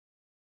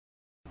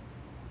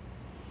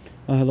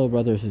Hello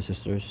brothers and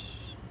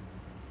sisters.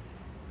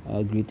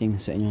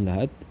 Greetings sa inyong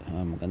lahat.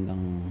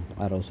 Magandang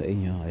araw sa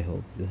inyo. I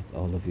hope that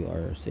all of you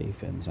are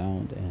safe and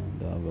sound and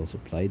well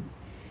supplied.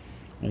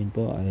 Ngayon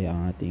po ay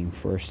ang ating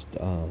first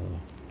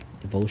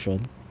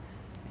devotion,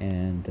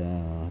 and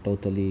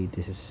totally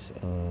this is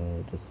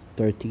the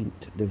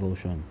 13th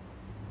devotion.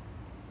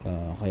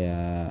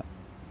 Kaya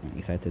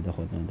excited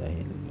ako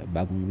dahil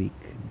bagong week,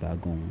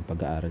 bagong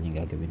pag-aaral yung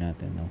gagawin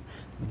natin.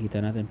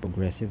 Makita natin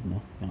progressive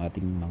yung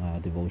ating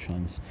mga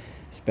devotions,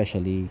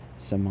 especially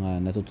sa mga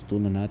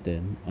natututunan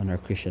natin on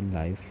our Christian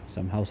life.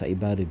 Somehow sa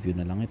iba review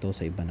na lang ito,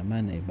 sa iba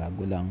naman ay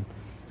bago lang,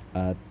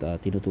 at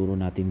tinuturo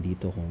natin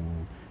dito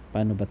kung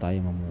paano ba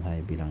tayo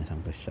mamuhay bilang isang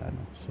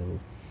Kristiyano. So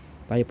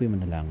tayo po yung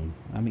manalangin.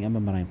 Aming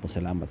Ama, maraming po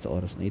salamat sa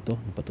oras na ito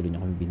na patuloy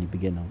niyo kami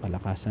binibigyan ng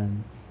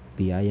kalakasan,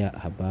 biyaya,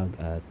 habag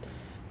at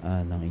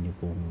ng inyo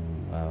pong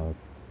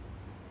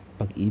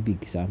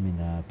pag-ibig sa amin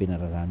na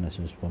pinararanas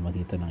sa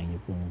pamamagitan ng inyo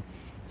pong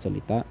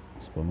salita,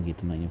 sa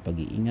pamamagitan ng inyong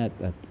pag-iingat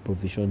at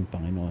provision,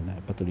 Panginoon, na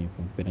patuloy niyo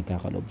pong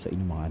pinagkakaloob sa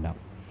inyong mga anak.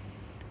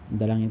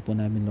 Dalangin po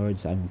namin, Lord,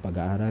 sa aming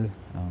pag-aaral,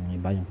 ang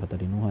ibayang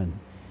patalinuhan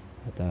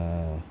at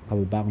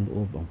kababaang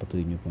loob ang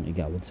patuloy niyo pong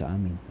igawad sa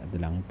amin. At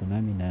dalangin po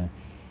namin na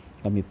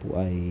kami po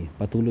ay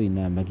patuloy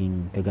na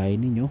maging kagaya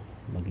ninyo,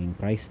 maging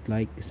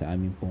Christ-like sa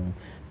aming pong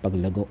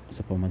paglago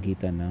sa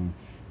pamamagitan ng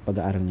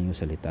pag-aaral ninyo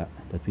salita,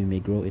 that we may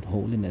grow in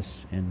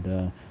holiness and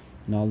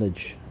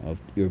knowledge of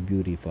your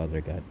beauty, Father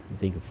God. We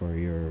thank you for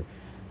your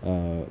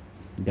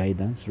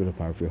guidance through the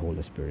power of your Holy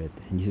Spirit.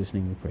 In Jesus'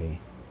 name we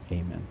pray.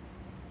 Amen.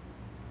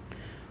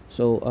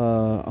 So,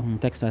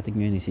 ang text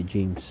natin ngayon is si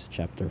James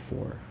chapter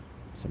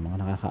 4. Sa mga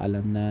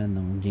nakakaalam na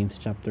ng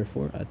James chapter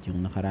 4 at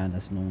yung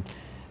nakaranas nung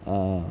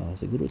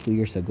siguro 2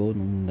 years ago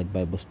nung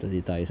nag-Bible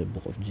study tayo sa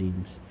Book of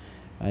James,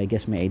 I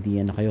guess may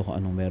idea na kayo kung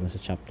anong meron sa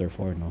chapter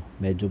 4, no?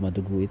 Medyo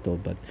madugo ito,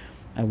 but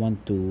I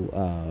want to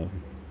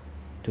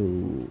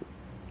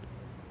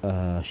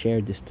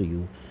share this to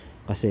you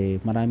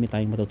kasi marami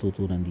tayong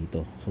matututunan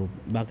dito. So,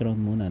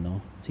 background muna, no?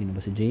 Sino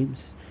ba si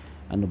James?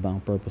 Ano ba ang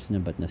purpose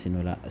niya? Ba't na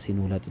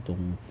sinulat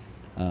itong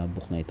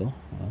book na ito?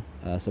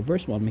 Sa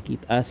verse 1,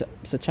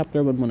 sa chapter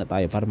 1 muna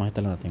tayo para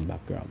makita lang natin yung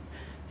background.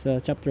 Sa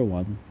chapter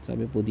 1,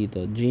 sabi po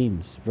dito,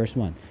 James, verse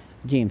 1,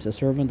 James, a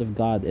servant of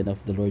God and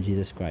of the Lord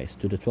Jesus Christ,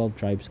 to the 12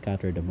 tribes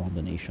scattered among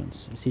the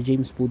nations. Si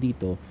James po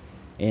dito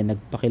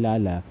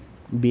nagpakilala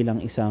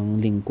bilang isang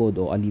lingkod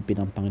o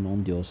alipin ng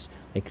Panginoong Diyos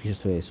kay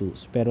Kristo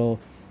Jesus.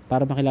 Pero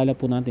para makilala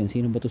po natin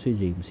sino ba to si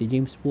James? Si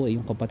James po ay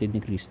yung kapatid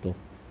ni Kristo.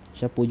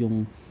 Siya po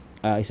yung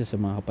isa sa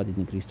mga kapatid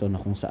ni Kristo na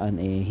kung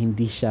saan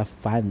hindi siya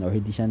fan or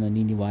hindi siya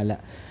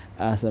naniniwala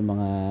sa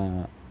mga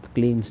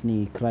claims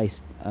ni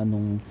Christ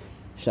nung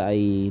siya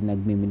ay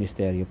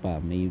nagmi-ministeryo pa.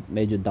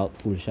 Medyo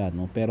doubtful siya,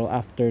 no? Pero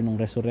after nung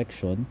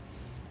resurrection,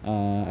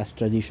 as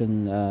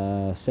tradition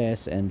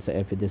says and sa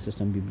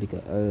evidences ng biblical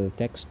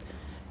text,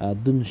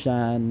 dun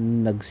siya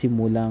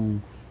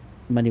nagsimulang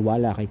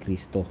maniwala kay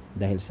Kristo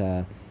dahil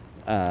sa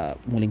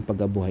muling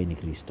pagkabuhay ni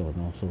Kristo,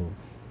 no? So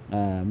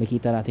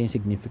makita natin yung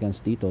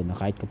significance dito na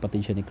kahit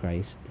kapatid siya ni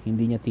Christ,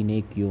 hindi niya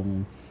tinake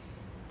yung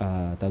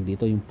tawag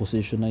dito, yung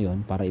position na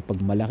yon para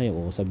ipagmalaki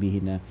o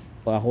sabihin na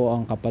ako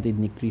ang kapatid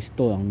ni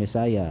Kristo, ang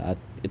Mesaya, at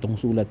itong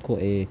sulat ko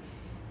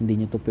hindi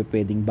niyo to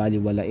pwedeng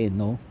baliwalain,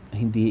 no?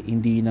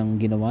 Hindi nang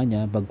ginawa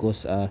niya,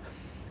 bagkus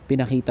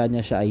pinakita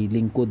niya siya ay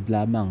lingkod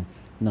lamang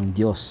ng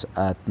Diyos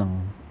at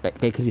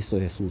kay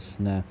Kristo Jesus,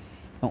 na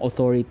ang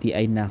authority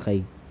ay na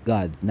kay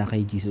God, na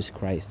kay Jesus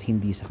Christ,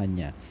 hindi sa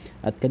kanya.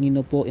 At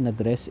kanino po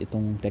in-address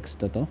itong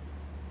text na to?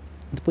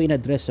 Ito po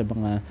in-address sa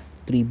mga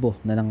tribo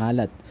na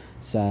nangalat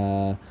sa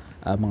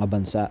mga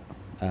bansa.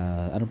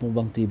 Ano po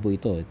bang tribo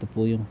ito? Ito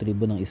po yung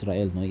tribo ng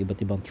Israel, no? Iba't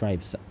ibang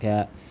tribes.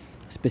 Kaya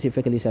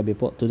specifically sabi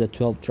po, to the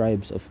 12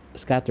 tribes of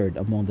scattered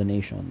among the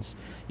nations.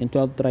 Yung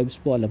 12 tribes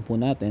po, alam po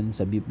natin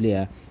sa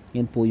Biblia,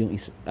 yan po yung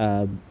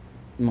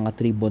mga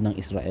tribo ng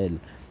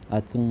Israel.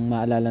 At kung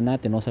maalala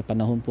natin, sa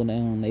panahon po na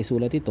yung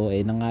naisulat ito,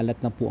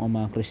 nangalat na po ang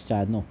mga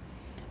Kristiyano,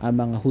 ang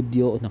mga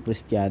Hudyo na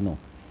Kristiyano.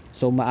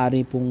 So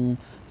maari pong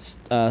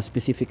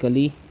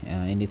specifically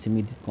in its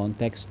immediate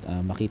context,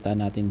 makita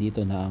natin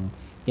dito na ang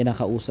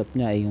kinakausap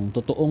niya ay yung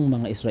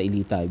totoong mga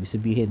Israelita. Ibig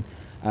sabihin,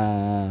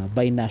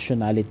 by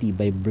nationality,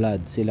 by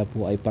blood, sila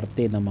po ay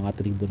parte ng mga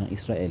tribo ng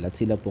Israel at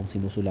sila po ang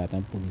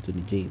sinusulatan po dito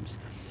ni James.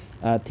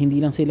 At hindi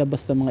lang sila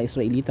basta mga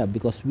Israelita,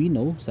 because we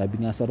know,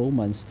 sabi nga sa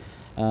Romans,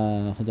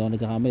 kung ako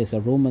nagkakamali, sa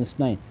Romans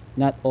 9,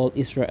 not all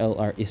Israel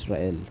are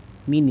Israel.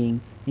 Meaning,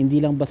 hindi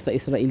lang basta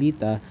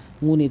Israelita,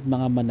 ngunit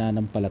mga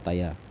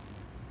mananampalataya.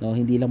 No,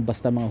 hindi lang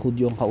basta mga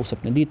Hudyo ang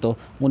kausap na dito,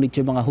 ngunit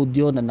yung mga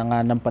Hudyo na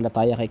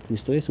nananampalataya kay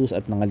Kristo Jesus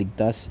at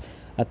nangaligtas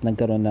at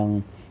nagkaroon ng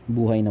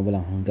buhay na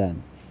walang hanggan.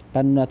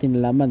 Paano natin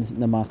nalaman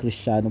na mga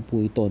Kristiyano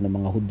po ito, na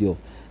mga Hudyo?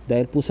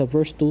 Dahil po sa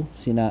verse 2,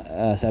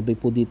 sabi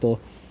po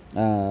dito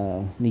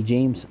ni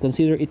James,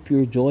 consider it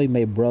pure joy,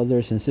 my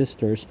brothers and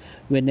sisters,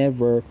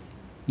 whenever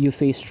you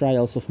face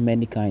trials of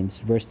many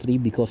kinds. Verse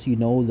 3, because you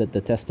know that the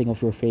testing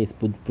of your faith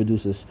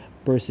produces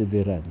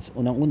perseverance.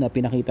 Unang-una,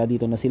 pinakita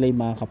dito na sila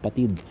yung mga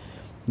kapatid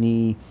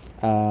ni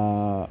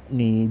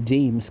ni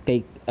James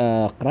kay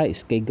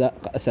Christ,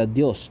 sa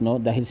Diyos, no?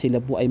 Dahil sila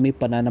po ay may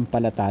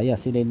pananampalataya.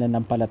 Sila ay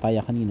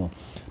nanampalataya kanino?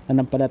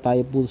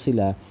 Nanampalataya po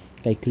sila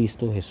kay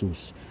Kristo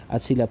Jesus.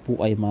 At sila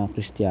po ay mga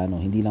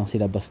Kristiyano, hindi lang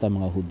sila basta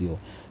mga Hudyo.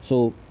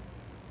 So,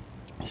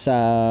 sa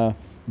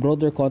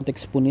broader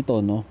context po nito,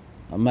 no,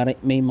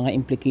 may mga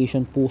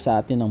implication po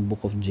sa atin ng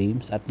Book of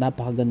James, at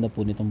napakaganda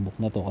po nitong book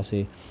na to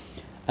kasi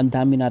ang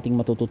dami nating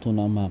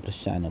matututunan ng mga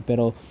Kristiyano.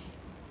 Pero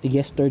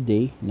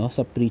yesterday, no,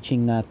 sa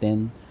preaching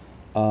natin,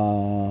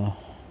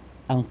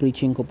 ang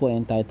preaching ko po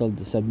ay entitled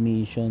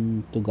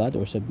Submission to God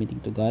or Submitting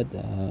to God,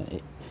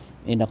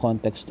 in the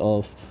context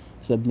of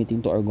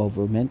submitting to our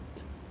government.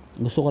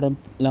 Gusto ko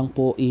lang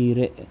po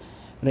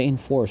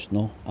reinforce,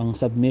 no, ang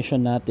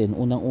submission natin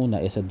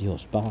unang-una ay sa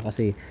Diyos. Baka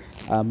kasi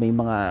may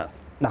mga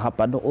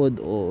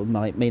nakapanood o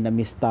may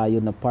na-miss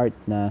tayo na part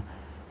na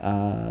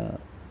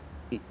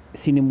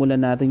sinimulan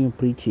natin yung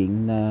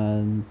preaching na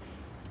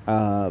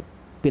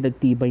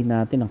pinagtibay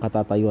natin ang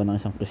katatayuan ng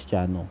isang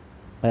Kristiyano.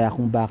 Kaya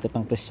kung bakit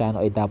ang Kristiyano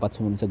ay dapat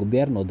sumunod sa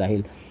gobyerno,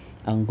 dahil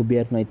ang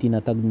gobyerno ay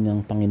tinatag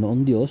ng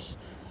Panginoon Diyos,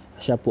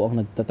 siya po ang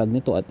nagtatag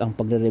nito, at ang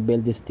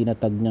pagre-rebelde sa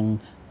tinatag ng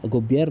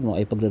gobyerno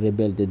ay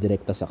pagre-rebelde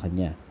direkta sa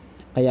kanya.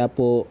 Kaya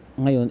po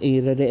ngayon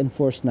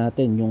i-reinforce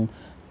natin yung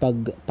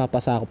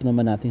pagpapasakop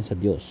naman natin sa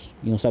Diyos,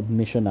 yung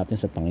submission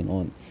natin sa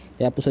Panginoon.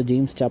 Kaya po sa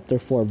James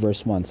chapter 4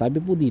 verse 1, sabi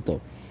po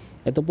dito,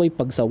 ito po ay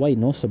pagsaway,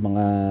 no, sa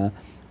mga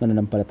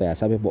mananampalataya.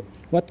 Sabi po,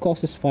 what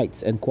causes fights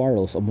and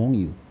quarrels among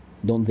you?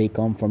 Don't they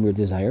come from your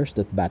desires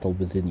that battle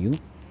within you?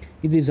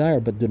 You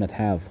desire but do not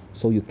have,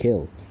 so you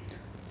kill.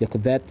 You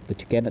covet but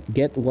you cannot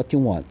get what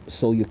you want,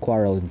 so you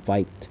quarrel and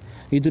fight.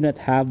 You do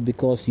not have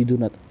because you do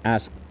not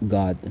ask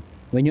God.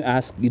 When you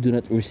ask, you do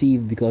not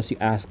receive because you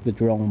ask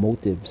with wrong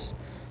motives,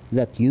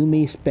 that you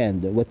may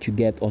spend what you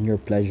get on your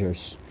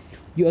pleasures.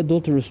 You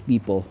adulterous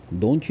people,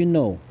 don't you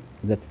know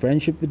that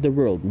friendship with the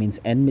world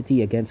means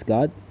enmity against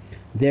God?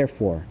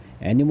 Therefore,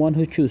 anyone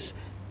who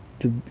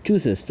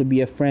chooses to be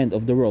a friend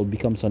of the world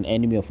becomes an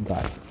enemy of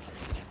God.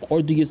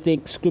 Or do you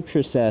think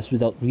Scripture says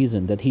without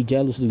reason that He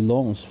jealously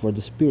longs for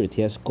the Spirit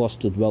He has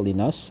caused to dwell in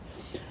us?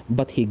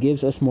 But He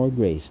gives us more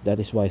grace. That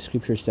is why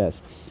Scripture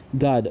says,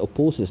 God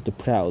opposes the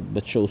proud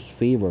but shows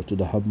favor to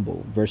the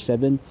humble. Verse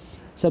 7,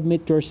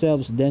 submit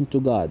yourselves then to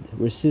God.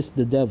 Resist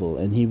the devil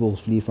and he will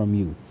flee from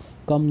you.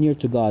 Come near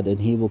to God and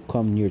he will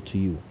come near to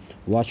you.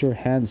 Wash your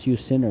hands, you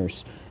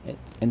sinners,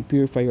 and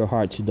purify your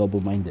hearts, you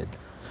double-minded.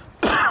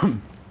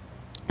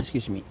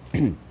 Excuse me.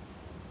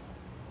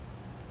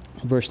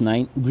 Verse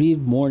 9,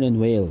 grieve, mourn, and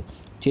wail.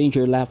 Change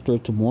your laughter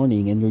to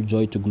mourning and your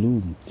joy to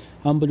gloom.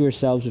 Humble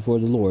yourselves before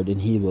the Lord, and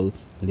He will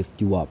lift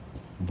you up.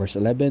 Verse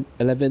 11,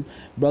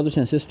 brothers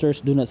and sisters,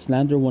 do not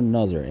slander one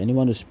another.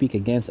 Anyone who speaks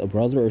against a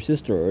brother or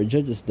sister or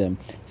judges them,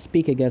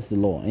 speak against the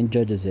law and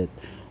judges it.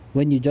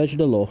 When you judge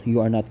the law, you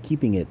are not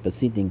keeping it, but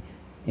sitting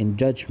in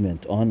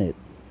judgment on it.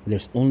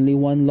 There's only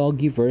one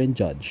lawgiver and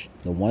judge,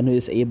 the one who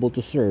is able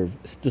to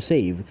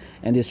save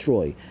and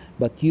destroy.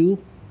 But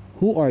you,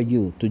 who are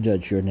you to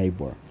judge your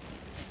neighbor?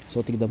 So,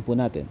 tignan po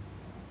natin.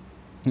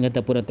 Ang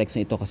ganda po ng text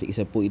na ito kasi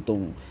isa po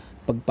itong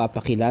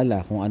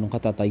pagpapakilala kung anong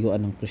katatayuan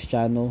ng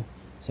Kristiyano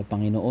sa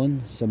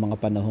Panginoon sa mga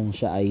panahong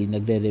siya ay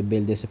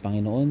nagre-rebelde sa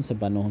Panginoon, sa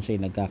panahong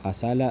siya ay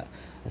nagkakasala,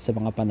 at sa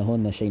mga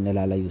panahon na siya ay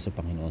nalalayo sa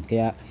Panginoon.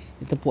 Kaya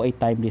ito po ay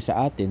timely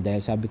sa atin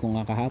dahil sabi ko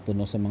nga kahapon,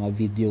 no, sa mga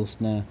videos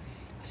na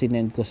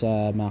sinend ko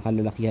sa mga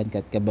kalalakihan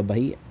at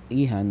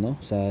kababahihan, no,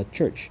 sa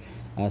church.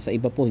 Sa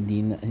iba po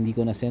hindi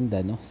ko na-senda,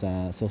 no,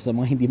 sa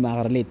mga hindi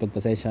makarelate,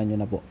 pagpasensyahan nyo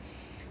na po.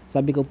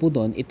 Sabi ko po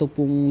doon, ito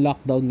pong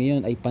lockdown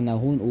ngayon ay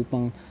panahon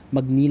upang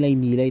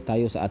magnilay-nilay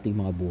tayo sa ating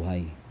mga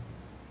buhay.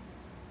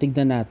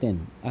 Tignan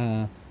natin,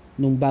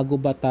 nung bago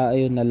ba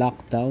tayo na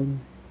lockdown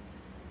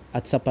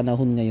at sa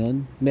panahon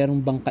ngayon,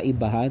 meron bang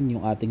kaibahan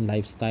yung ating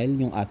lifestyle,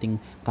 yung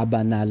ating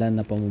kabanalan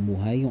na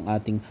pamumuhay, yung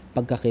ating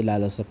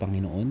pagkakilala sa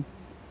Panginoon?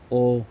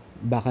 O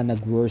baka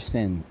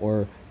nag-worsen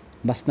or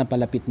mas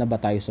napalapit na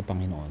ba tayo sa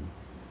Panginoon?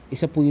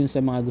 Isa po yun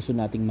sa mga gusto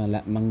nating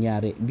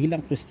mangyari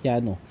bilang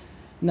Kristiyano,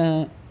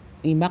 na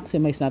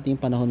i-maximize natin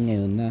yung panahon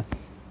ngayon na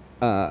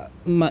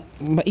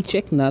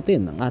ma-check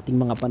natin ang ating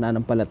mga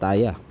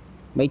pananampalataya.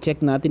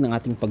 Ma-check natin ang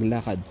ating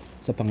paglakad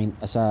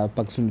sa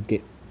pagsunod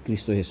kay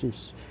Kristo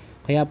Jesus.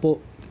 Kaya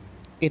po,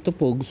 ito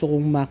po, gusto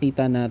kong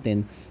makita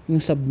natin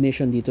yung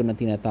submission dito na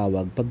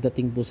tinatawag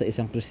pagdating po sa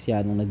isang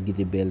Kristiyano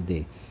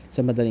nagdidebelde.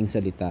 Sa madaling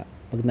salita,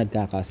 pag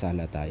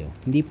nagkakasala tayo.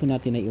 Hindi po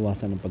natin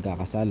naiiwasan ng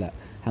pagkakasala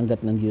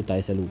hanggat nandito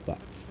tayo sa lupa.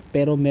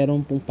 Pero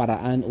meron pong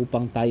paraan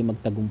upang tayo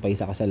magtagumpay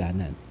sa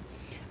kasalanan.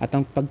 At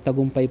ang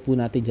pagtagumpay po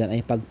natin dyan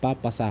ay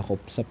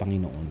pagpapasakop sa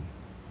Panginoon.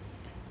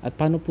 At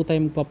paano po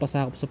tayo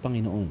magpapasakop sa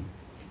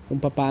Panginoon?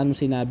 Kung paano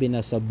sinabi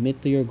na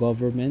submit to your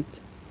government,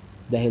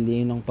 dahil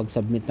yun ang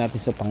pag-submit natin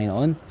sa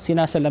Panginoon,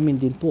 sinasalamin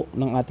din po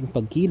ng ating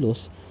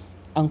pagkilos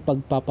ang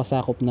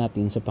pagpapasakop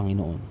natin sa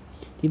Panginoon.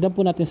 Tignan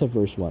po natin sa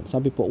verse 1.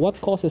 Sabi po, what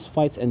causes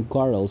fights and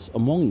quarrels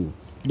among you?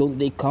 Don't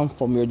they come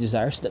from your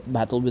desires that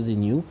battle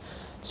within you?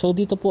 So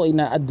dito po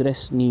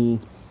ina-address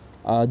ni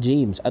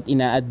James at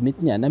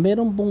ina-admit niya na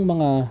meron pong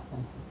mga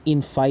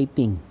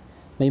infighting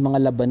May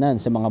mga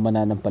labanan sa mga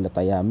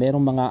mananampalataya.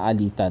 Merong mga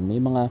alitan. May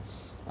mga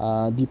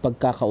di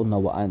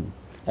pagkakaunawaan.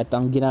 At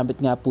ang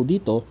ginamit nga po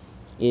dito,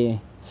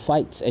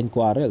 fights and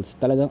quarrels.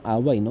 Talagang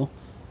away, no?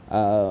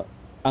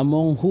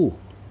 Among who?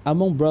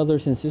 Among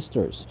brothers and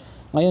sisters.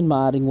 Ngayon,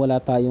 maaring wala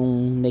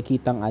tayong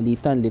nakitang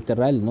alitan,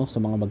 literal, no?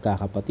 Sa mga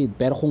magkakapatid.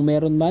 Pero kung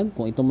meron man,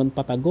 kung ito man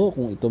patago,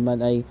 kung ito man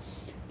ay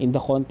in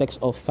the context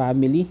of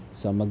family,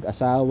 sa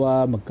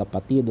mag-asawa,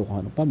 magkapatid, o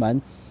kung ano pa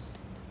man,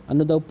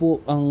 ano daw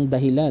po ang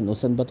dahilan o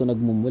saan ba ito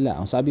nagmumula?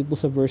 Ang sabi po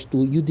sa verse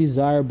 2, you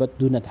desire but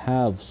do not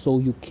have,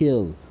 so you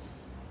kill.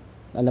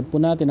 Alam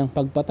po natin ang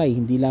pagpatay,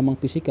 hindi lamang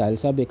pisikal.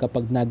 Sabi,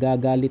 kapag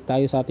nagagalit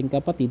tayo sa ating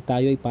kapatid,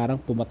 tayo ay parang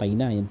pumatay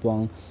na. Yan po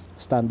ang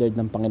standard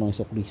ng Panginoong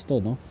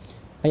Jesucristo, no?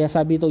 Kaya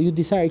sabi ito, you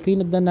desire,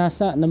 ikaw'y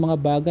nagdanasa ng mga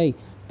bagay,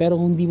 pero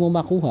hindi mo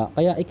makuha,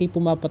 kaya ikaw'y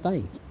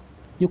pumapatay.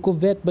 You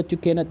covet but you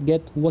cannot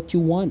get what you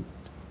want.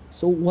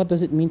 So, what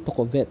does it mean to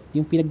covet?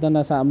 Yung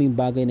pinagdanasa mo yung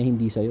bagay na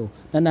hindi sa'yo.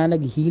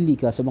 Nananaghili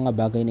ka sa mga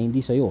bagay na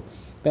hindi sa'yo.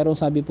 Pero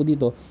sabi po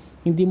dito,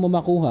 hindi mo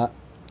makuha,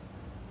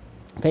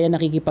 kaya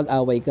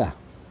nakikipag-away ka.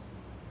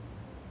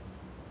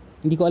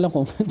 Hindi ko alam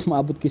kung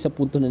maabot kayo sa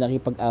punto na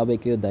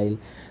nakipag-away kayo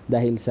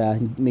dahil sa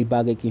may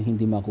bagay kayong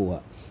hindi makuha.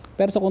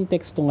 Pero sa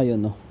konteksto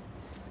ngayon, no,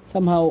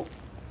 somehow,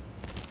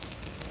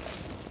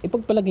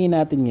 ipagpalagay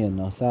natin yun,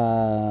 no, sa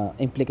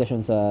implikasyon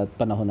sa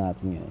panahon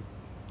natin yun.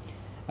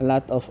 A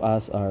lot of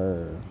us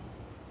are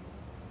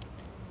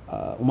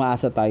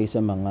umaasa tayo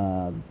sa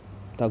mga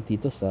tawag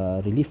dito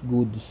sa relief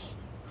goods.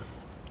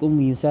 Kung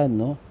minsan,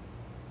 no,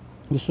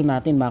 gusto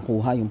natin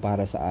makuha yung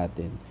para sa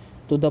atin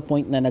to the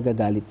point na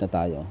nagagalit na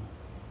tayo.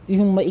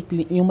 Yung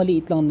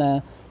maliit lang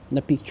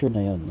na picture na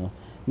yon, no,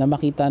 na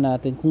makita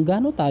natin kung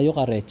gaano tayo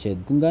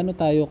ka-wretched, kung gaano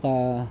tayo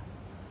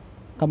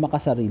ka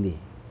makasarili.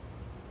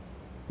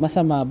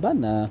 Masama ba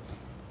na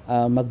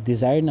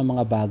mag-desire ng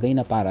mga bagay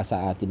na para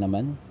sa atin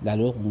naman,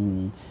 lalo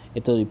kung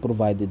ito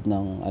provided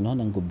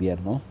ng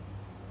gobyerno?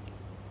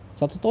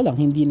 Sa totoo lang,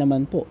 hindi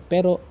naman po.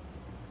 Pero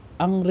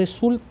ang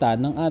resulta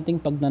ng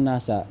ating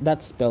pagnanasa,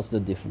 that spells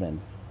the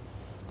difference.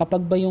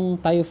 Kapag ba yung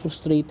tayo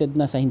frustrated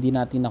na sa hindi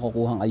natin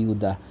nakukuhang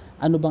ayuda,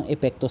 ano bang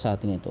epekto sa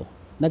atin ito?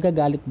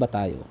 Nagagalit ba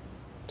tayo?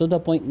 To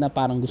the point na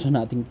parang gusto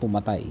nating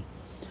pumatay?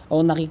 O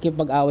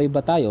nakikipag-away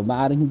ba tayo?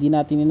 Maaring hindi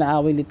natin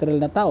inaaway literal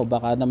na tao.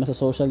 Baka naman sa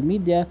social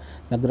media,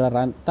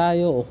 nagrarant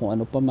tayo o kung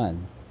ano pa man.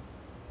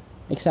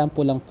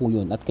 Example lang po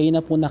yun. At kayo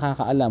na po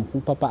nakakaalam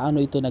kung paano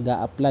ito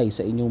nag-a-apply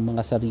sa inyong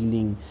mga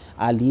sariling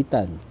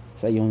alitan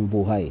sa iyong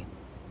buhay.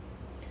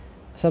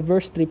 Sa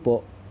verse 3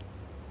 po,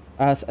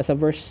 sa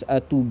verse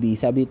 2b,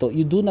 sabi ito,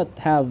 you do not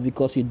have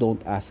because you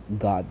don't ask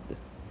God.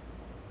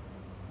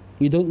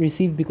 You don't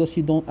receive because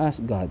you don't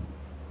ask God.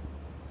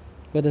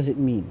 What does it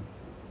mean?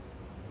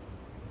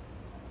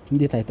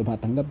 Hindi tayo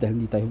tumatanggap dahil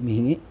hindi tayo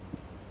humihingi.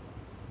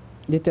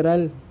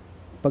 Literal,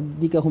 pag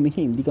di ka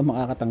humingi, hindi ka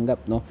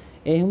makakatanggap, no?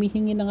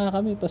 Humihingi na nga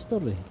kami, pastor,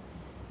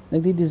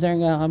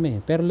 Nagdi-desire nga kami.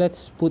 Pero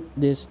let's put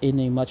this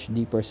in a much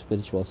deeper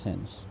spiritual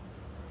sense.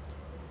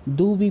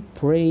 Do we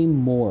pray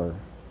more?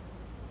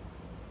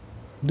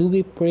 Do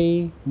we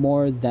pray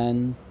more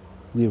than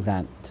we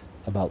rant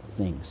about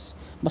things?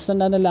 Mas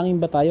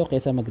nananalangin ba tayo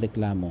kaysa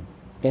magreklamo?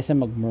 Kaysa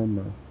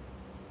magmurmur?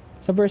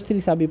 Sa verse 3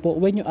 sabi po,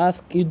 when you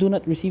ask, you do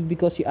not receive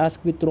because you ask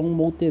with wrong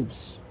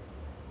motives.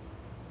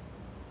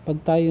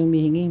 Pag tayo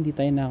humihingi, hindi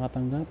tayo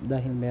nakakatanggap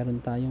dahil meron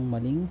tayong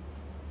maling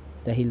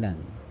dahilan,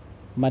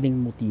 maling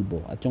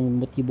motibo. At yung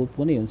motibo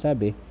po na yun,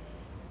 sabi,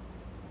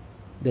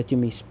 that you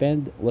may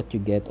spend what you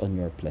get on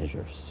your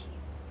pleasures.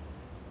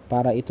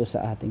 Para ito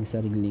sa ating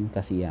sariling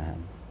kasiyahan.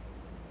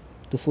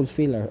 To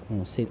fulfill our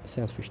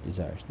selfish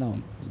desires. Now,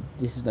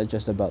 this is not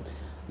just about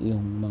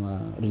yung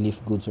mga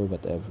relief goods or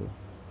whatever.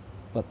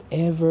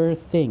 Whatever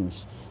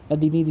things na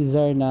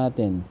dinidesire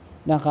natin,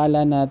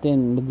 nakala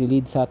natin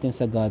mag-lead sa atin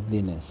sa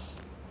godliness.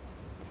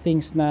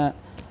 Things na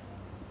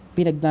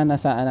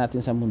pinagnanasaan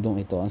natin sa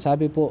mundong ito. Ang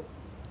sabi po,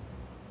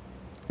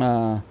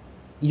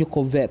 you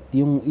covet,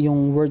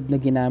 yung word na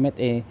ginamit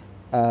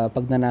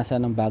pagnanasa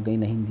ng bagay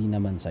na hindi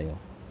naman sa'yo.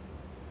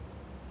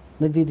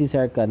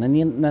 Nagdi-desire ka,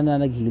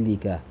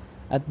 nananaghili ka,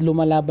 at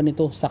lumalaban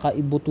ito sa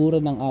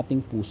kaibuturan ng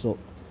ating puso.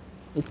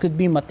 It could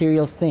be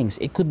material things.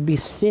 It could be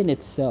sin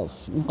itself.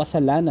 Yung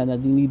kasalanan na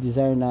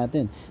dinidesire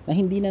natin, na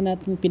hindi na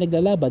natin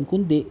pinaglalaban,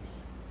 kundi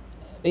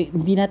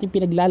hindi natin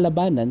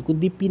pinaglalabanan,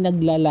 kundi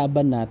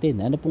pinaglalaban natin.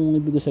 Ano pong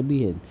ibig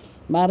sabihin?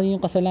 Maaaring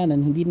yung kasalanan,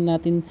 hindi na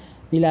natin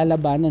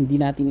nilalabanan, hindi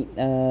natin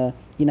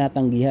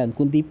tinatanggihan,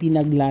 kundi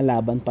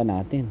pinaglalaban pa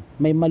natin.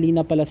 May mali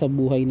na pala sa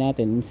buhay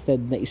natin. Instead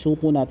na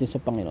isuko natin sa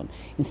Panginoon,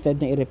 instead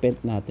na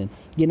i-repent natin,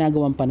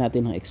 ginagawan pa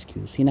natin ng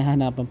excuse,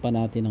 hinahanapan pa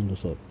natin ng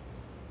lusot.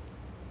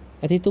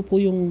 At ito po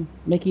yung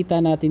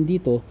makita natin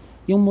dito,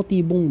 yung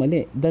motibong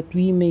mali, that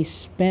we may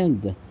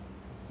spend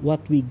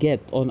what we get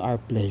on our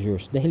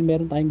pleasures. Dahil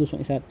meron tayong gustong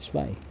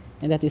i-satisfy.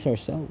 And that is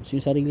ourselves, yung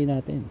sarili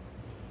natin.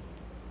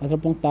 At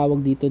pong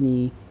tawag dito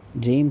ni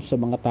James sa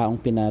mga taong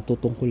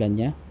pinatutungkulan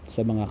niya,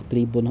 sa mga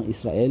tribo ng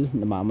Israel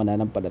na mga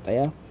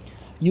mananampalataya,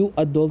 You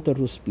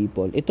adulterous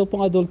people. Ito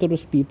pong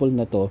adulterous people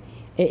na to,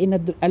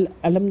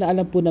 alam na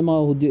alam po ng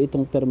mga Hudyo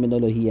itong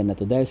terminolohiya na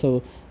to. Dahil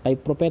kay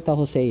Propeta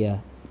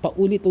Hosea,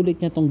 paulit-ulit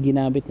niya itong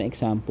ginamit na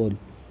example.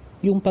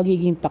 Yung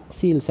pagiging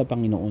taksil sa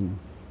Panginoon.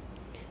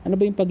 Ano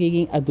ba yung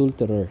pagiging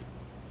adulterer?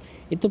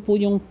 Ito po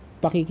yung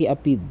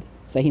pakikiapid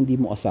sa hindi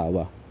mo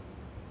asawa.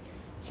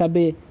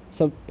 Sabi,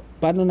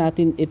 paano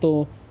natin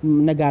ito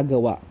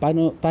nagagawa?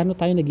 Paano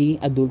tayo nagiging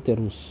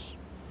adulterous?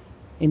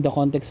 In the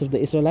context of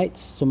the Israelites,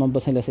 sumamba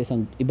sila sa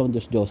ibang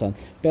Diyos-Diyosan.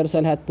 Pero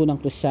sa lahat po ng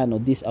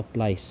Kristiyano, this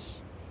applies.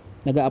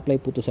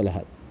 Nag-a-apply po ito sa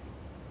lahat.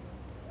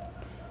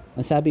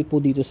 Ang sabi po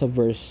dito sa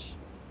verse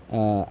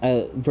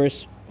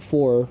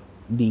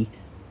 4b,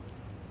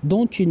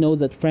 don't you know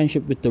that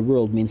friendship with the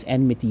world means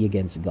enmity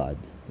against God?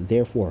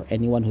 Therefore,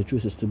 anyone who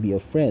chooses to be a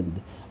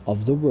friend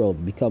of the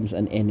world becomes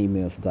an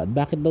enemy of God.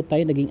 Bakit daw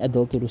tayo naging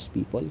adulterous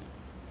people?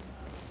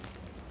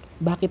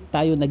 Bakit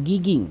tayo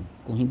nagiging,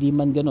 kung hindi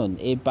man ganon,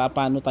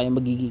 paano tayo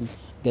magiging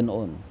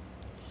ganoon?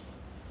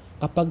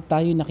 Kapag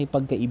tayo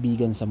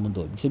nakipagkaibigan sa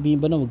mundo, ibig sabihin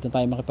ba na huwag na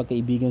tayo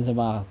makipagkaibigan sa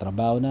mga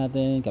katrabaho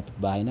natin,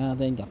 kapitbahay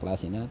natin,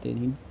 kaklase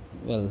natin?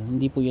 Well,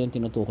 hindi po yun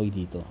tinutukoy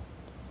dito.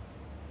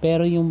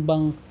 Pero yung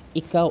bang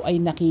ikaw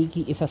ay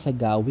nakikiisa sa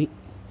gawi,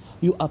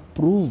 you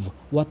approve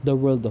what the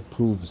world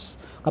approves.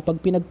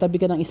 Kapag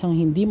pinagtabi ka ng isang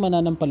hindi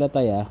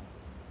mananampalataya,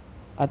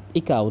 at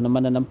ikaw na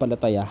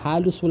mananampalataya,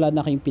 halos wala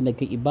na kayong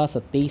pinagkaiba sa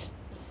taste,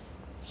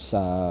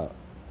 sa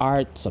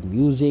art, sa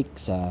music,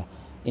 sa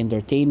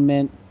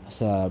entertainment,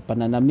 sa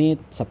pananamit,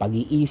 sa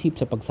pag-iisip,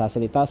 sa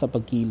pagsasalita, sa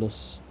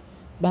pagkilos.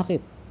 Bakit?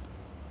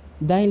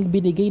 Dahil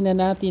binigay na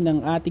natin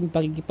ang ating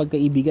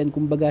pakikipagkaibigan,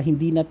 kumbaga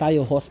hindi na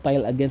tayo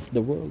hostile against the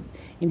world.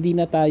 Hindi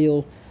na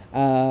tayo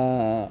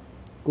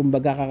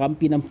kumbaga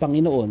kakampi ng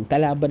Panginoon,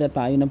 kalaban na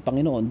tayo ng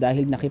Panginoon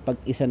dahil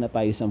nakipag-isa na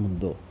tayo sa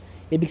mundo.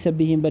 Ibig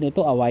sabihin ba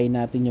nito, awayin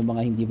natin yung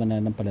mga hindi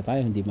mananampalataya,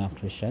 hindi mga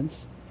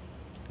Christians?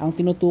 Ang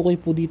tinutukoy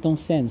po ditong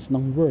sense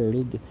ng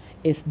world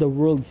is the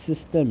world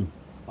system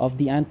of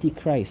the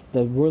Antichrist,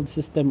 the world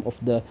system of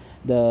the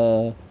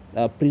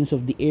prince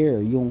of the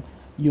air,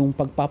 yung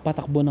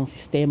pagpapatakbo ng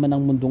sistema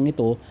ng mundong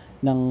ito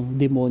ng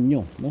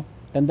demonyo, no?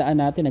 Tandaan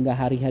natin,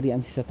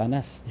 naghahari-harian si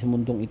Satanas sa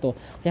mundong ito.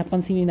 Kaya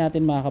pansinin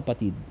natin mga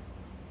kapatid,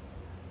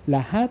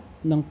 lahat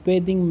ng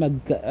pwedeng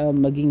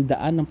maging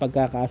daan ng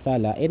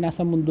pagkakasala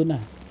nasa mundo na.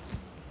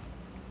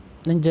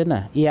 Nandiyan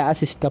na,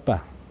 i-assist ka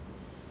pa.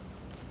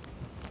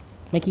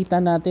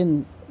 Makita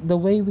natin the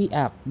way we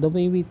act, the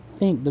way we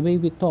think, the way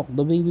we talk,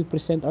 the way we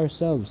present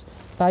ourselves.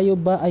 Tayo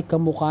ba ay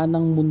kamukha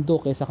ng mundo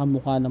kaysa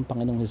kamukha ng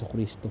Panginoong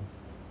Hesukristo?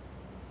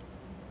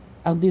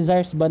 Ang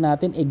desires ba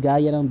natin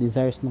gaya ng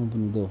desires ng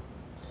mundo?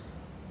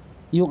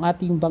 Yung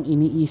ating bang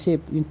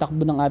iniisip, yung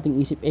takbo ng ating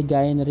isip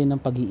gaya na rin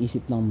ng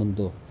pag-iisip ng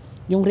mundo?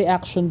 Yung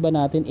reaction ba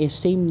natin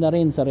same na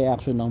rin sa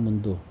reaction ng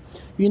mundo?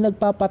 Yung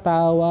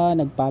nagpapatawa,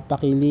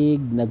 nagpapakilig,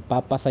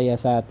 nagpapasaya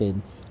sa atin,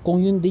 kung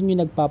yun din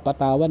yung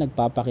nagpapatawa,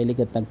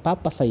 nagpapakilig at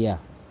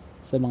nagpapasaya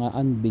sa mga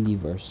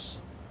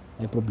unbelievers,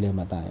 may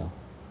problema tayo.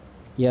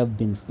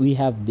 We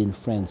have been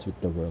friends with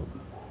the world.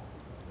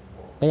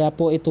 Kaya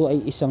po ito ay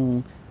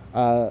isang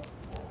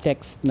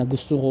text na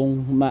gusto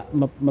kong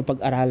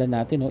mapag-aralan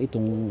natin, no,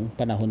 itong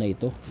panahon na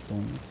ito,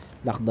 itong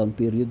lockdown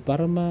period,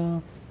 para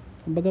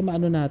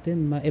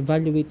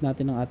ma-evaluate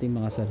natin ang ating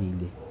mga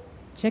sarili.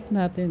 Check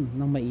natin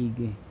ng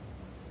maigi.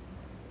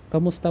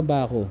 Kamusta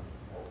ba ako?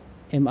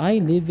 Am I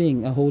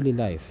living a holy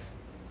life?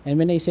 And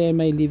when I say am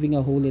I living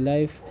a holy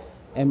life,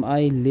 am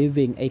I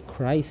living a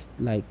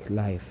Christ-like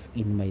life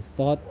in my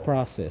thought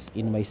process,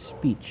 in my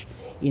speech,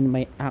 in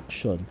my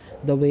action,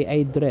 the way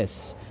I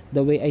dress,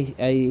 the way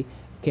I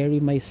carry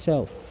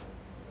myself,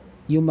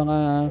 yung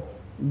mga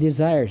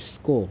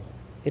desires ko,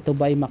 ito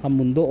ba ay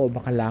makamundo o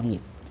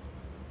makalangit?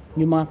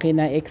 Yung mga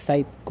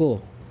kina-excite ko,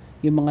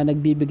 yung mga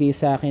nagbibigay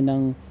sa akin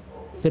ng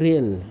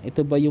thrill,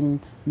 ito ba yung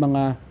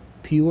mga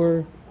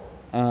pure,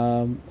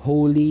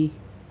 holy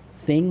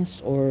things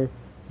or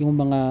yung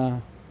mga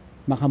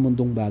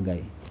makamundong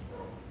bagay?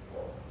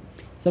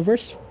 Sa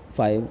verse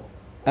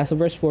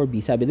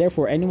 4b, sabi,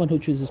 therefore, anyone who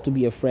chooses to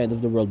be a friend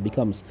of the world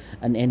becomes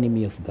an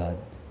enemy of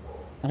God.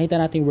 Nakita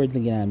natin yung word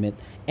na ginamit,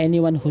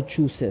 anyone who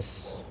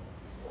chooses.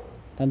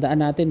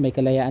 Tandaan natin, may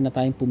kalayaan na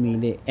tayong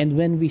pumili. And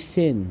when we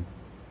sin,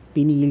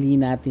 pinili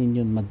natin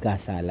yun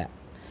magkasala.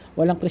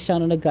 Walang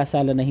Kristiyano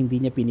nagkasala na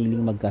hindi niya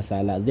piniling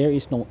magkasala. There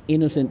is no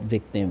innocent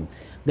victim.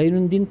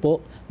 Gayun din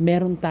po,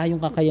 meron tayong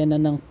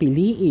kakayanan ng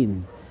piliin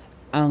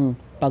ang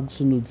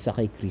pagsunod sa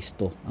kay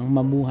Kristo, ang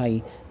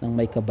mamuhay ng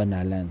may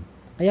kabanalan.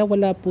 Kaya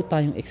wala po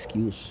tayong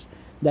excuse.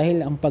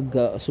 Dahil ang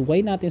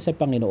pagsuway natin sa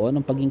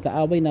Panginoon, ang paging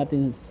kaaway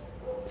natin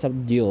sa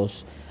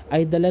Diyos,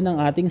 ay dala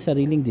ng ating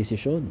sariling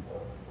desisyon.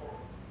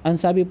 Ang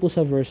sabi po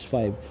sa verse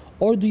 5,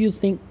 or do you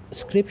think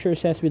Scripture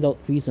says without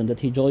reason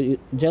that He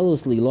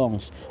jealously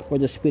longs for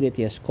the Spirit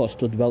He has caused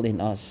to dwell in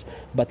us,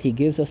 but He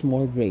gives us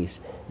more grace?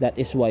 That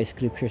is why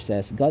Scripture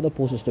says, God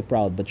opposes the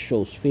proud but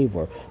shows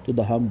favor to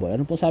the humble.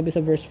 Ano po sabi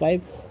sa verse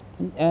 5?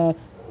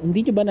 Hindi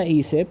niyo ba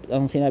naisip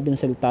ang sinabi ng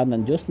salita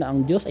ng Diyos na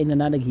ang Diyos ay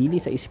nananaghili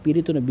sa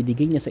Espiritu na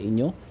binigay niya sa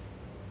inyo?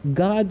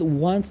 God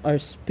wants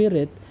our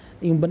spirit,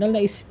 yung banal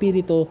na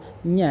espiritu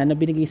niya na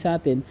binigay sa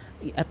atin,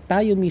 at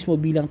tayo mismo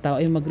bilang tao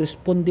ay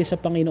magresponde sa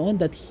Panginoon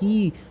that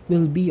He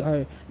will be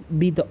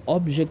the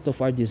object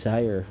of our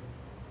desire.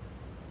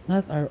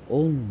 Not our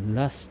own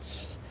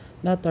lusts,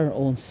 not our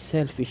own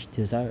selfish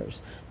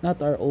desires, not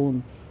our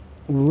own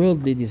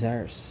worldly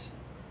desires,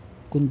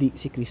 kundi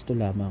si Kristo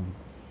lamang.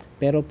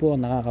 Pero po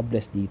ang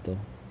nakaka-bless dito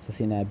sa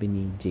sinabi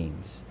ni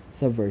James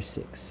sa verse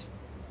 6.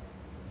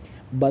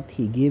 But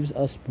He gives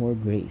us more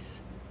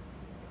grace.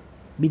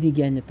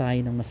 Binigyan niya tayo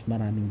ng mas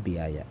maraming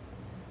biyaya.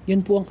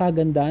 Yun po ang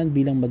kagandahan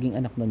bilang maging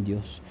anak ng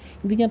Diyos.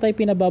 Hindi niya tayo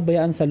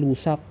pinababayaan sa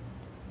lusak,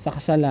 sa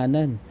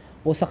kasalanan,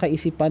 o sa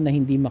kaisipan na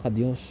hindi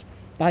makadiyos.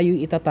 Tayo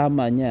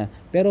itatama niya.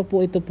 Pero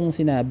po ito pong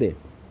sinabi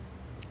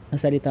ang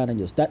salita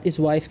ng Diyos. That is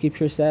why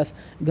Scripture says,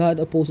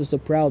 God opposes the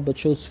proud but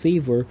shows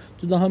favor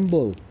to the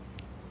humble.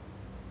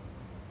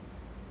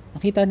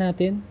 Nakita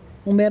natin,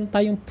 kung meron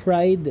tayong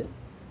pride,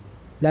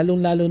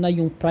 lalong-lalo na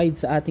yung pride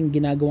sa ating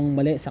ginagawang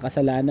mali, sa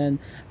kasalanan,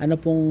 ano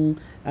pong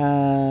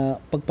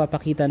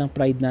pagpapakita ng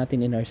pride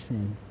natin in our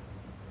sin?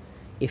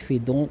 If we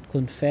don't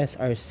confess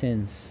our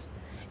sins,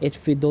 if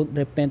we don't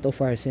repent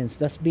of our sins,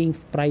 that's being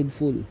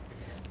prideful.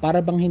 Para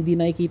bang hindi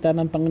nakikita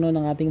ng Panginoon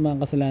ang ating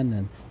mga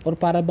kasalanan? Or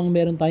para bang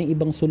meron tayong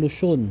ibang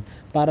solusyon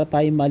para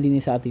tayo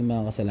malinis sa ating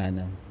mga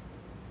kasalanan?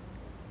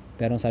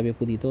 Pero ang sabi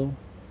po dito,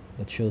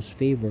 that shows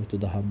favor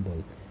to the humble.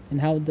 And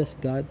how does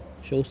God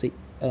show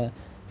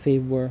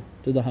favor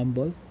to the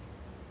humble?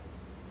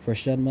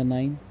 1 John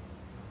 1:9,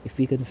 if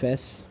we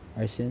confess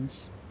our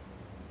sins,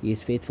 He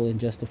is faithful and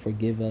just to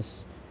forgive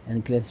us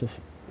and cleanse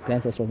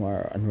us from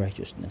our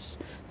unrighteousness.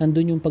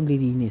 Nandun yung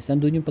paglilinis,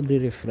 nandun yung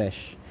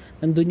pagre-refresh,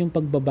 nandun yung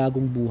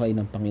pagbabagong buhay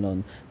ng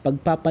Panginoon,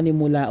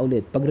 pagpapanimula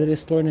ulit,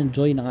 pagre-restore ng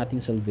joy ng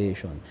ating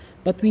salvation.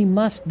 But we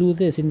must do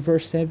this in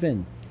verse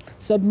 7.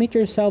 Submit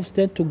yourselves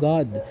then to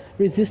God.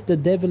 Resist the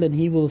devil and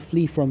he will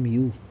flee from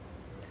you.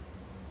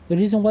 The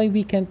reason why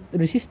we can't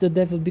resist the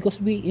devil because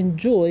we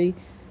enjoy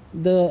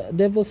the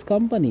devil's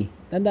company.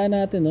 Tandaan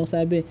natin, no?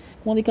 Sabi,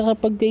 kung hindi ka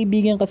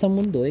kapagkaibigan ka sa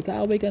mundo,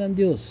 kaaway ka ng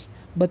Diyos.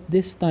 But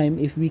this time,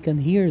 if we can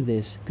hear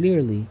this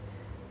clearly,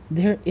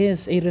 there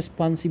is a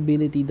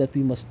responsibility that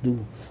we must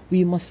do.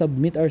 We must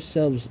submit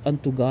ourselves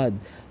unto God.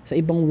 Sa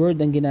ibang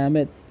word ang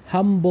ginamit,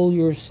 humble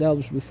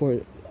yourselves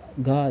before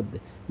God.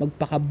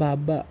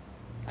 Magpakababa.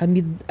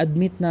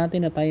 Admit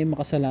natin na tayo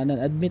makasalanan.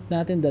 Admit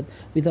natin that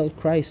without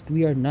Christ,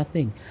 we are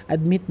nothing.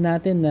 Admit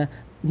natin na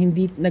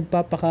hindi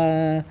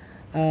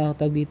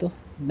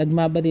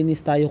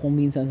nagmabalinis tayo kung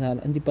minsan,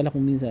 hindi pala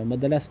kung minsan,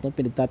 madalas, no,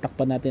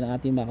 pinagtatakpan natin ang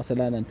ating mga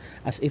kasalanan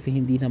as if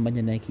hindi naman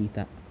niya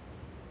nakikita.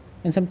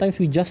 And sometimes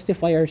we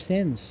justify our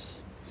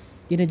sins.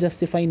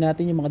 Ina-justify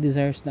natin yung mga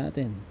desires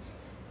natin.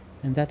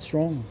 And that's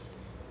wrong.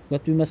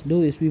 What we must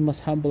do is we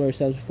must humble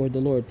ourselves before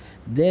the Lord.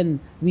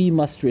 Then we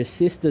must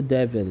resist the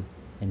devil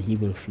and he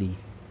will flee.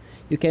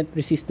 You can't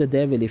resist the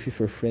devil if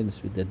you're friends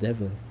with the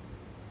devil.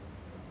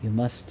 You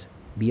must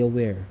be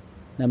aware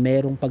na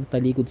merong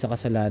pagtalikod sa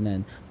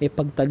kasalanan, may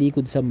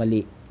pagtalikod sa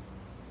mali,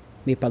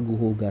 may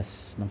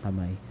paghuhugas ng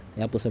kamay.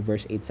 Kaya po sa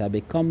verse 8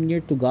 sabi, come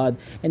near to God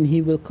and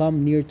He will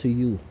come near to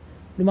you.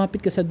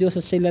 Lumapit ka sa Diyos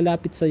at Siya'y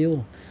lalapit sa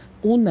iyo.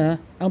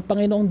 Una, ang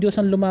Panginoong Diyos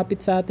ang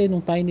lumapit sa atin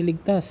nung tayo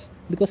niligtas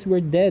because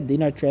we're dead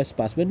in our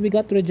trespass. When we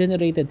got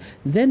regenerated,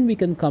 then we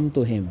can come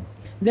to Him.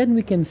 Then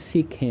we can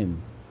seek Him.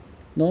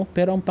 No?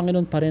 Pero ang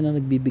Panginoon pa rin ang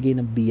nagbibigay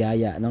ng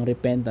biyaya, ng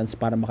repentance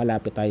para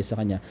makalapit tayo sa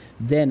Kanya.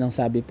 Then, ang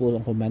sabi po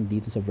ng command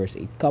dito sa verse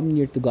 8, come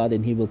near to God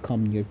and He will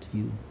come near to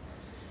you.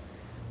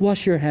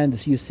 Wash your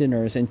hands, you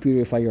sinners, and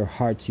purify your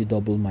hearts, you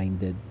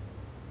double-minded.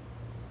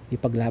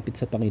 Ipaglapit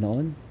sa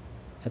Panginoon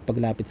at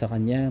paglapit sa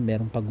Kanya,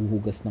 merong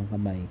paghuhugas ng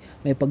kamay.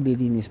 May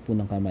paglilinis po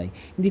ng kamay.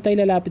 Hindi tayo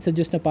lalapit sa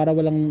Diyos na para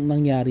walang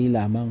nangyari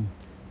lamang.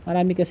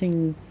 Marami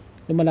kasing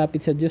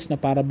lumalapit sa Diyos na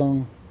para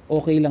bang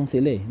okay lang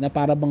sila na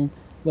para bang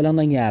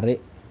walang nangyari.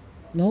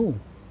 No.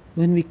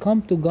 When we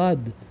come to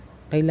God,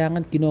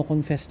 kailangan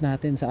kino-confess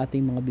natin sa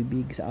ating mga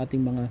bibig, sa ating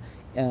mga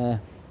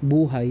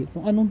buhay,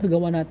 kung anong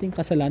nagawa nating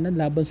kasalanan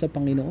laban sa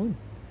Panginoon.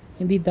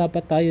 Hindi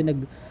dapat tayo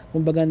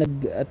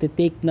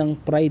nag-take ng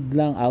pride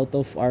lang out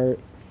of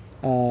our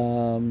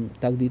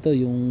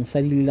yung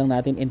sarili lang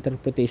natin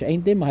interpretation. Ay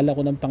hindi, mahal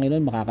ako ng Panginoon,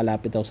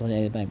 makakalapit ako sa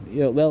Kanya anytime.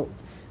 Well,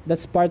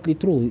 that's partly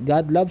true.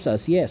 God loves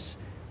us, yes.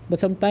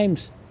 But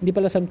sometimes, ang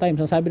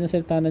sabi ng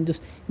salita ng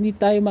Diyos, hindi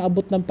tayo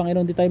maabot ng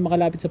Panginoon, hindi tayo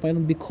makalapit sa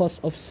Panginoon because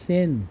of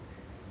sin.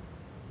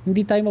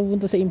 Hindi tayo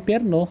mapupunta sa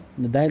impyerno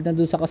dahil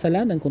nandun sa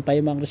kasalanan kung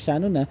tayo mga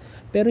Kristiyano na,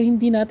 pero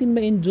hindi natin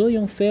ma-enjoy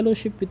yung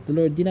fellowship with the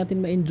Lord, hindi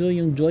natin ma-enjoy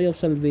yung joy of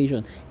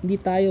salvation.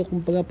 Hindi tayo,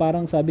 kumbaga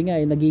parang sabi nga,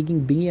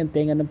 nagiging bingi ang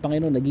tenga ng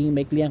Panginoon, nagiging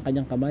maikli ang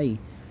kanyang kamay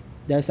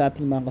dahil sa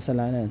ating mga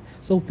kasalanan.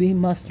 So we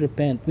must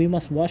repent, we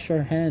must wash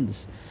our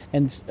hands,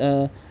 and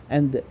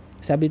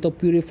sabi ito,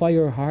 purify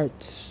your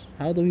hearts.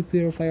 How do we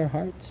purify our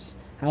hearts?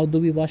 How do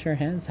we wash our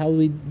hands? How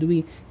do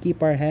we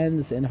keep our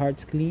hands and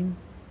hearts clean?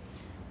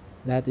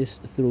 That is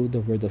through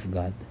the Word of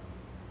God.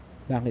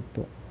 Bakit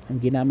po?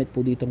 Ang ginamit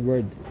po ditong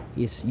word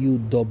is you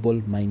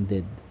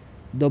double-minded.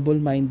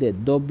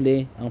 Double-minded.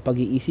 Doble ang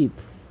pag-iisip.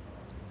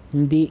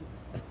 hindi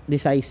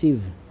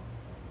decisive,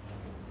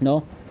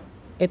 no?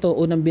 Ito,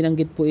 unang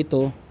binanggit po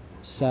ito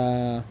sa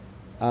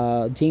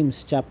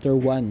James chapter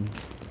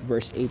 1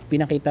 verse 8.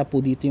 Pinakita po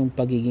dito yung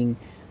pagiging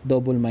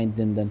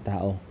double-minded ng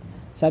tao.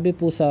 Sabi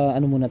po sa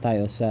ano muna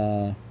tayo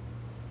sa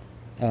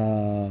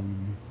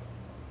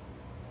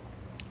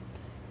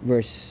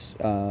verse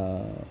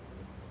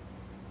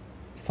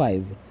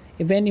 5.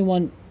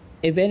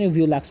 If any of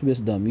you lacks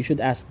wisdom, you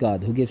should ask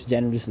God, who gives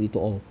generously to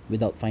all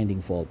without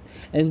finding fault,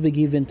 and it will be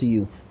given to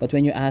you. But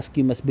when you ask,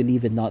 you must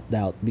believe and not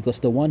doubt,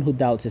 because the one who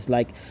doubts is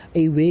like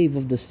a wave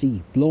of the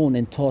sea, blown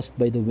and tossed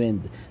by the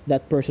wind.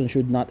 That person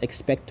should not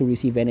expect to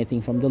receive anything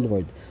from the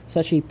Lord.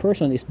 Such a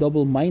person is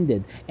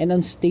double-minded and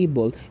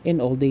unstable in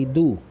all they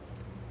do.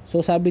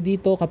 So sabi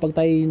dito, kapag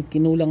tayo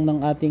kinulang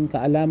ng ating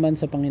kaalaman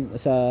sa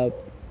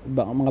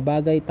mga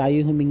bagay,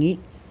 tayo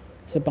humingi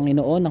sa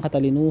Panginoon ng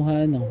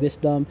katalinuhan, ng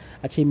wisdom,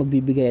 at siya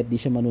magbibigay at di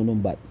siya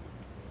manunumbat.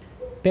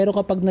 Pero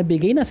kapag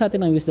nabigay na sa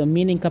atin ang wisdom,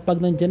 meaning kapag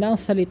nandiyan ang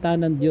salita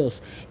ng Diyos,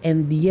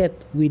 and yet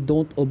we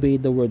don't obey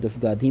the word of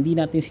God, hindi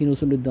natin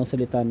sinusunod ng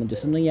salita ng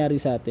Diyos, ano nangyari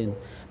sa atin?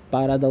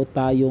 Para daw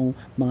tayong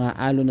mga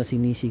alon na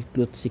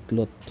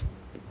sinisiklot-siklot,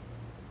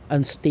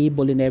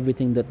 unstable in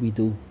everything that we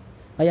do.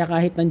 Kaya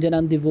kahit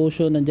nandiyan ang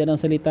devotion, nandiyan ang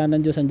salita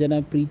ng Diyos,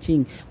 nandiyan ang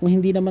preaching, kung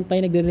hindi naman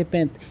tayo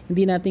nagre-repent,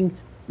 hindi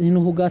nating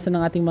hinuhugasan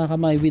ng ating mga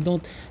kamay, we don't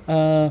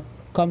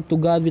come to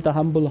God with a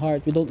humble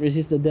heart, we don't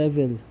resist the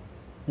devil,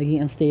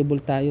 naging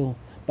unstable tayo,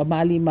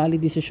 pamali-mali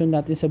desisyon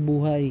natin sa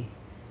buhay,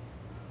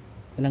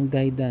 walang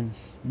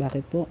guidance.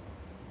 Bakit po?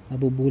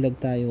 Nabubulag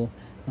tayo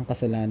ng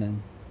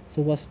kasalanan. So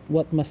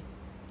what must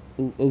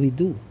we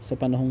do sa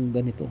panahong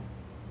ganito?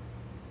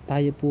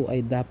 Tayo po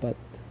ay dapat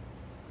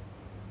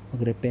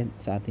mag-repent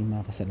sa ating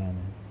mga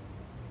kasalanan.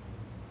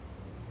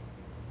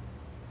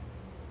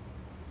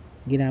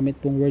 Ginamit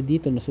pong word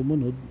dito na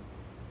sumunod.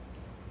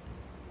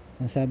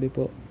 Ang sabi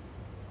po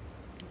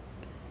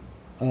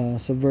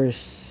sa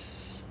verse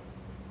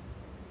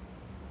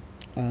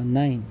 9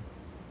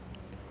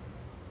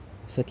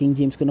 sa King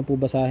James ko na po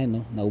basahin,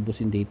 no?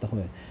 Naubos yung data ko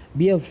eh.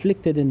 Be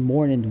afflicted and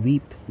mourn and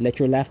weep. Let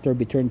your laughter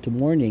be turned to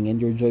mourning and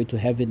your joy to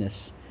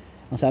heaviness.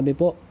 Ang sabi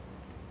po,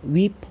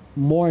 weep,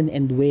 mourn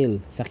and wail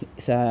sa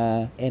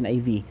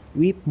NIV.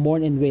 Weep,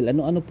 mourn and wail.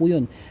 Ano po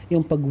yun?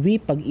 Yung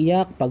pag-weep,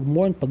 pag-iyak,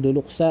 pag-mourn,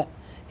 pagluluksa,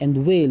 and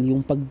wail,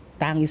 yung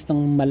pagtangis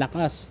ng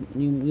malakas,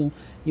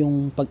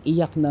 yung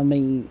pag-iyak na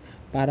may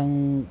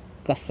parang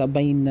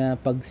kasabay na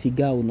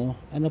pagsigaw, no?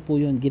 Ano po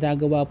yun?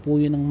 Ginagawa po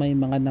yun ng may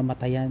mga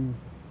namatayan.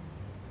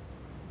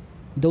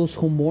 Those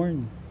who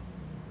mourn.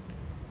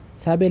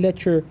 Sabi, let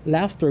your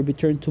laughter be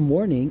turned to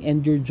mourning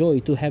and your joy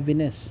to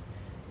heaviness.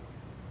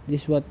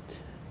 This is what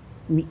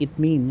it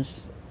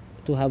means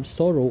to have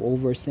sorrow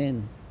over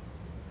sin.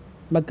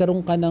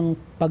 Magkaroon ka ng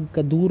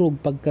pagkadurog,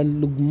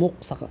 pagkalugmok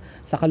sa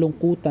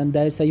kalungkutan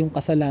dahil sa iyong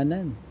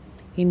kasalanan.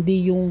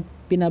 Hindi yung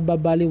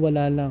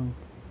pinababaliwala lang,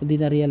 kundi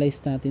na-realize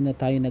natin na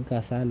tayo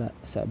nagkasala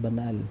sa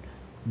banal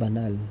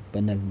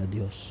na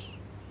Diyos.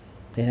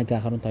 Kaya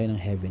nagkakaroon tayo ng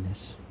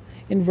heaviness.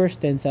 In verse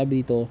 10,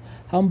 sabi dito,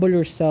 humble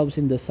yourselves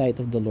in the sight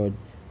of the Lord,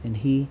 and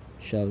He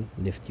shall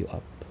lift you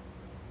up.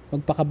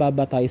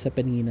 Magpakababa tayo sa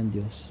paningin ng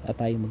Diyos, at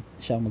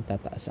siya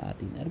magtataas sa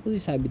atin. Ano po yung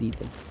sabi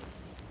dito?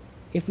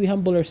 If we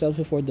humble ourselves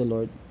before the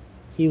Lord,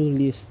 He will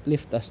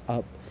lift us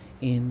up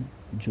in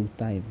due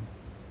time.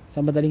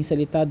 Sa madaling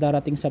salita,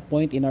 darating sa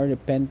point in our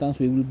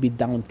repentance, we will be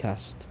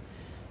downcast.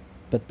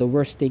 But the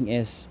worst thing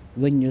is,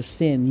 when you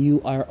sin, you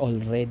are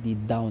already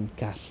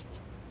downcast.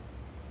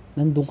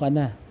 Nandun ka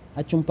na.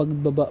 At yung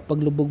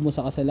paglubog mo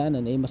sa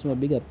kasalanan ay mas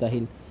mabigat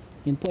dahil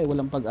yun po ay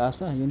walang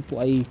pag-asa. Yun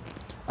po ay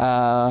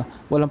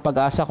walang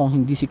pag-asa kung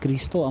hindi si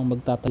Kristo ang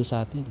magtatayo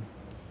sa atin.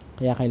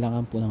 Kaya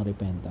kailangan po ng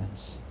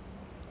repentance.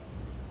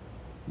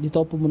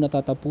 Dito po muna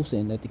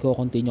tatapusin at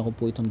i-continue ko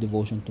po itong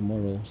devotion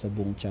tomorrow sa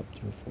buong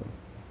chapter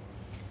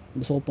 4.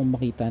 Gusto ko pong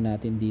makita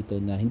natin dito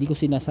na hindi ko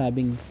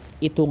sinasabing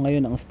ito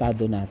ngayon ang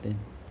estado natin.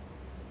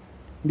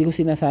 Hindi ko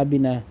sinasabi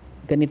na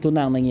ganito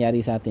na ang nangyayari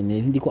sa atin.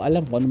 Hindi ko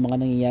alam kung ano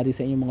mga nangyayari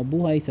sa inyong mga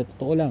buhay, sa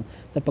totoo lang,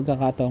 sa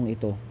pagkakataong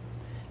ito.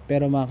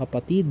 Pero mga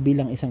kapatid,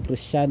 bilang isang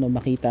Kristiyano,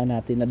 makita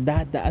natin na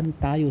dadaan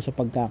tayo sa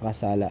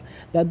pagkakasala.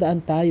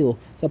 Dadaan tayo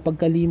sa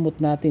pagkalimot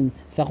natin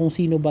sa kung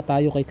sino ba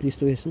tayo kay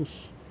Kristo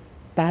Jesus.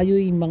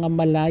 Tayo'y mga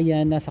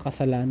malaya na sa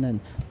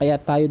kasalanan. Kaya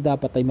tayo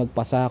dapat ay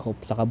magpasakop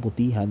sa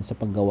kabutihan sa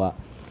paggawa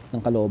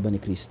ng kalooban ni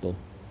Kristo.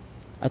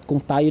 At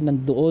kung tayo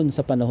nandoon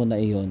sa panahon na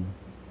iyon,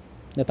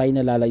 na tayo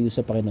nalalayo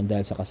sa Panginoon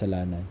dahil sa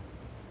kasalanan,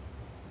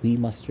 we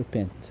must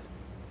repent.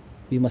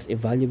 We must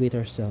evaluate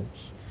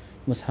ourselves.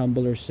 We must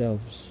humble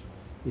ourselves.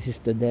 This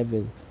is the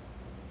devil,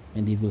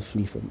 and he will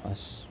flee from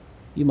us.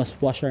 We must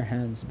wash our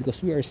hands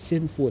because we are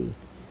sinful.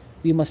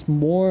 We must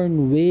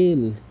mourn,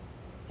 wail,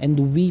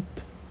 and weep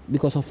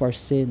because of our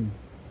sin.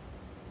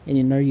 And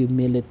in our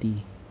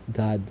humility,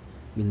 God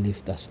will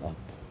lift us up.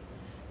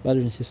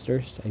 Brothers and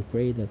sisters, I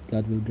pray that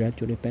God will grant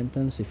you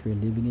repentance if you're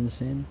living in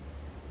sin.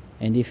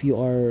 And if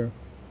you are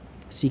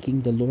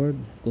seeking the Lord,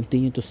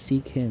 continue to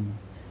seek Him.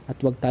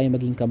 At huwag tayo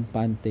maging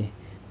kampante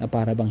na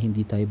para bang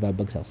hindi tayo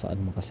babagsak sa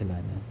anumang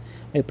kasalanan.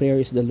 My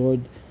prayer is the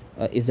Lord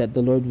is that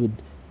the Lord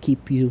would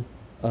keep you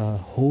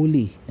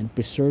holy and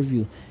preserve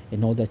you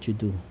in all that you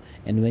do.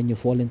 And when you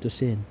fall into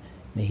sin,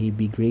 may He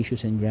be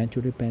gracious and grant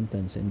you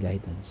repentance and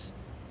guidance.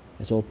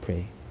 Let's all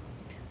pray.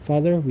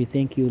 Father, we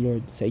thank you,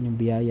 Lord, sa inyong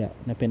biyaya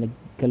na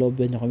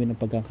pinagkalooban niyo kami ng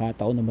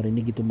pagkakataon na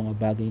marinig itong mga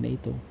bagay na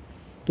ito,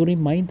 to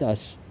remind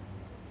us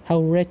how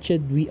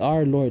wretched we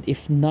are, Lord,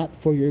 if not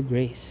for your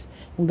grace.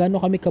 Kung gaano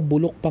kami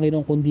kabulok,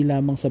 Panginoon, kundi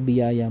lamang sa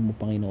biyaya mo,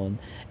 Panginoon.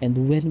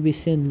 And when we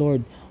sin,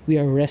 Lord, we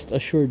are rest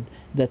assured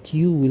that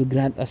you will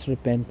grant us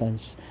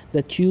repentance,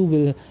 that you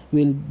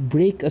will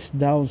break us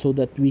down so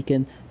that we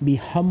can be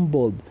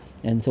humbled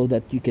and so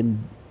that you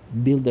can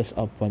build us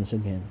up once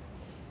again.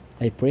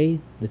 I pray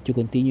that you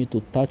continue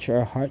to touch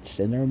our hearts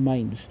and our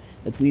minds,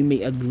 that we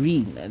may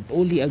agree, not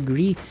only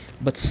agree,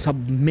 but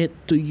submit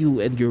to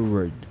you and your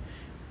word.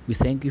 We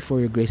thank you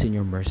for your grace and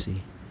your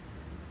mercy.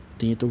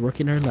 Continue to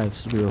work in our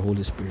lives through your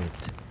Holy Spirit.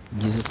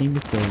 In Jesus' name we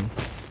pray.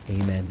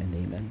 Amen and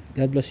amen.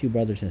 God bless you,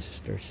 brothers and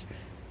sisters.